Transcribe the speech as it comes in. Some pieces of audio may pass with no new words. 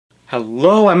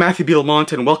Hello, I'm Matthew B.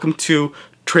 Lamont, and welcome to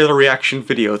Trailer Reaction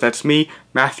Videos. That's me,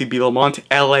 Matthew B. Lamont,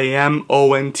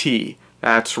 L-A-M-O-N-T.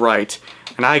 That's right.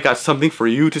 And I got something for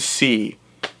you to see.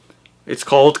 It's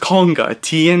called KONGA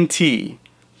TNT.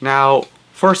 Now,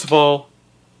 first of all,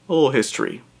 a little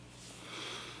history.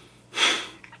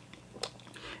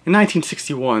 In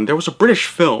 1961, there was a British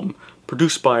film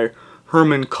produced by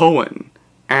Herman Cohen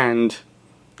and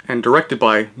directed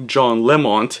by John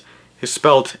Lemont. Is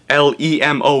spelled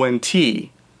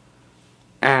L-E-M-O-N-T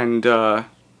and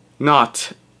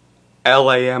not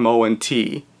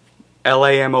L-A-M-O-N-T.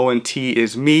 L-A-M-O-N-T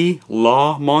is me,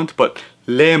 Lamont, but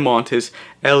Lemont is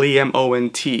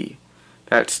L-E-M-O-N-T.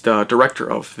 That's the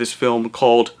director of this film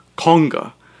called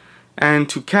KONGA. And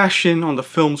to cash in on the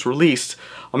film's release,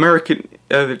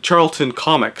 Charleton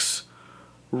Comics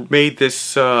made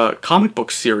this comic book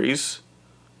series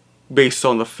based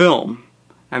on the film.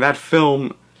 And that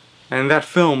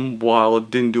film, while it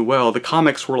didn't do well, the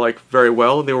comics were like very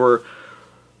well. They were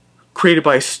created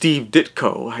by Steve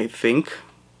Ditko, I think.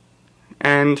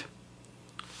 And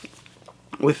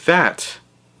with that,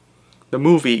 the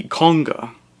movie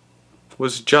KONGA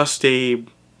was just a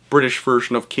British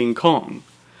version of King Kong.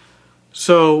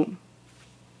 So,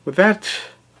 with that,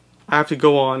 I have to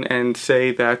go on and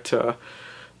say that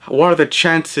what are the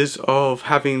chances of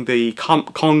having the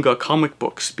KONGA comic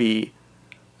books be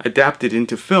adapted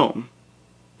into film?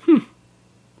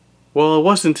 Well, it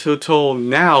wasn't until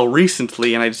now,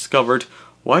 recently, and I discovered,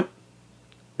 what?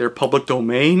 They're public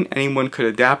domain? Anyone could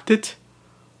adapt it?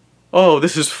 Oh,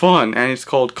 this is fun, and it's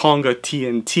called KONGA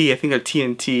TNT. I think that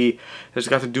TNT has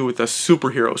got to do with the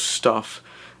superhero stuff,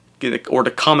 or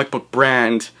the comic book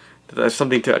brand. That's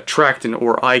something to attract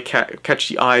or catch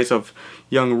the eyes of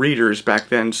young readers back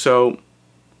then. So,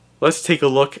 let's take a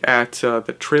look at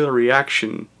the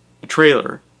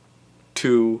trailer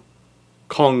to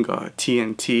KONGA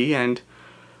TNT, and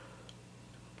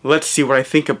let's see what I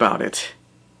think about it.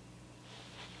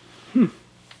 We're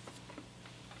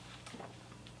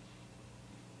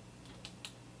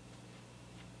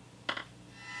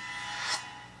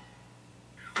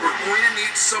going to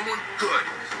need someone good.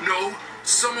 No,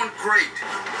 someone great.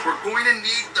 We're going to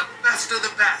need the best of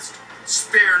the best.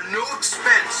 Spare no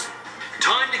expense.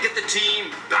 Time to get the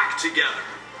team back together.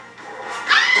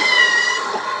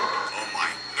 Oh my,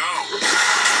 no.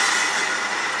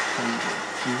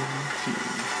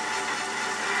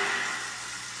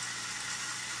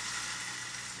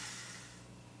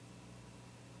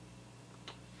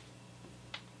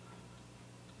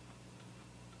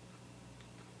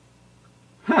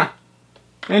 Huh.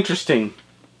 Interesting.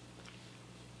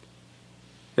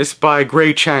 It's by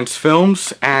Grey Chance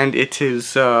Films, and it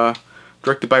is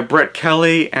directed by Brett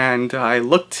Kelly, and I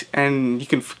looked, and you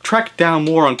can track down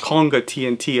more on KONGA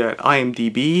TNT at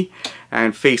IMDb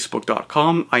and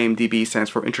Facebook.com. IMDb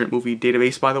stands for Internet Movie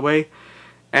Database, by the way.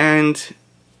 And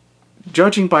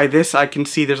judging by this, I can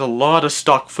see there's a lot of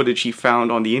stock footage he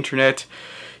found on the internet.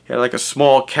 He had like a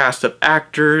small cast of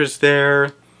actors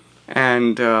there,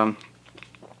 and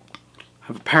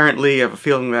apparently I have a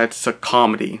feeling that it's a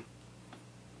comedy.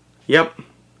 Yep,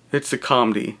 it's a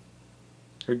comedy.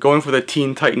 They're going for the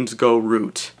Teen Titans Go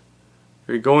route.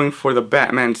 They're going for the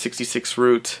Batman 66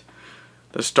 route,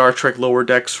 the Star Trek Lower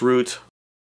Decks route.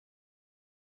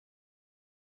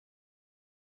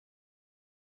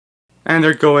 And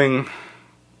they're going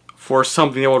for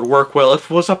something that would work well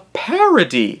if it was a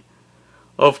parody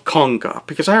of KONGA.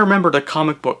 Because I remember the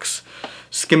comic books,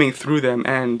 skimming through them,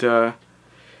 and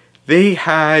they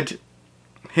had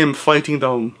him fighting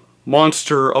the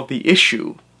monster of the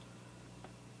issue.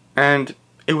 And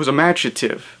it was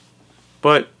imaginative.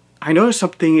 But I noticed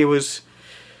something, it was...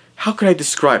 how could I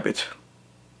describe it?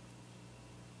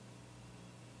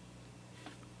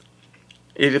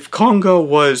 If KONGA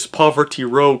was Poverty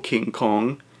Row King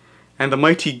Kong, and the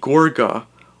Mighty Gorga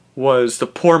was the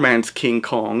poor man's King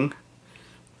Kong,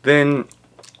 then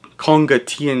KONGA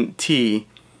TNT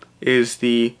is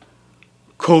the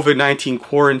COVID-19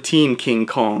 quarantine King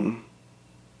Kong.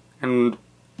 And,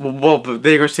 well,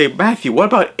 they're going to say, Matthew, what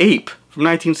about Ape from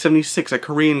 1976, a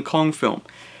Korean Kong film?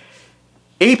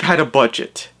 Ape had a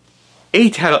budget.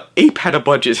 Ape had a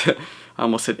budget. I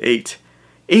almost said 8.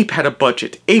 Ape had a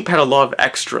budget. Ape had a lot of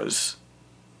extras.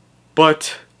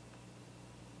 But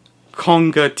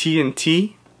KONGA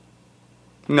TNT?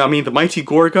 No, I mean, the Mighty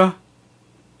Gorga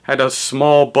had a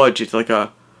small budget, like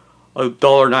a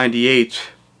 $1.98.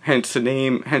 Hence the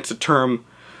name, hence the term,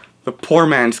 the poor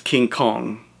man's King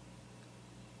Kong.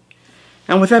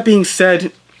 And with that being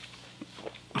said,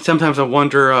 sometimes I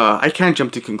wonder, I can't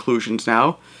jump to conclusions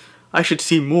now. I should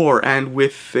see more, and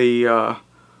with the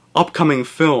upcoming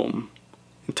film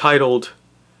entitled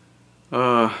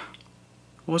what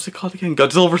was it called again?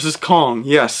 Godzilla vs. Kong,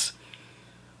 yes.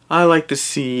 I like to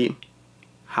see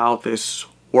how this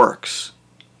works.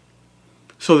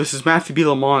 So this is Matthew B.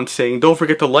 Lamont saying, don't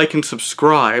forget to like and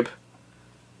subscribe,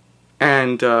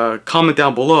 and comment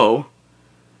down below.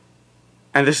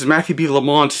 And this is Matthew B.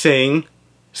 Lamont saying,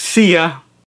 see ya!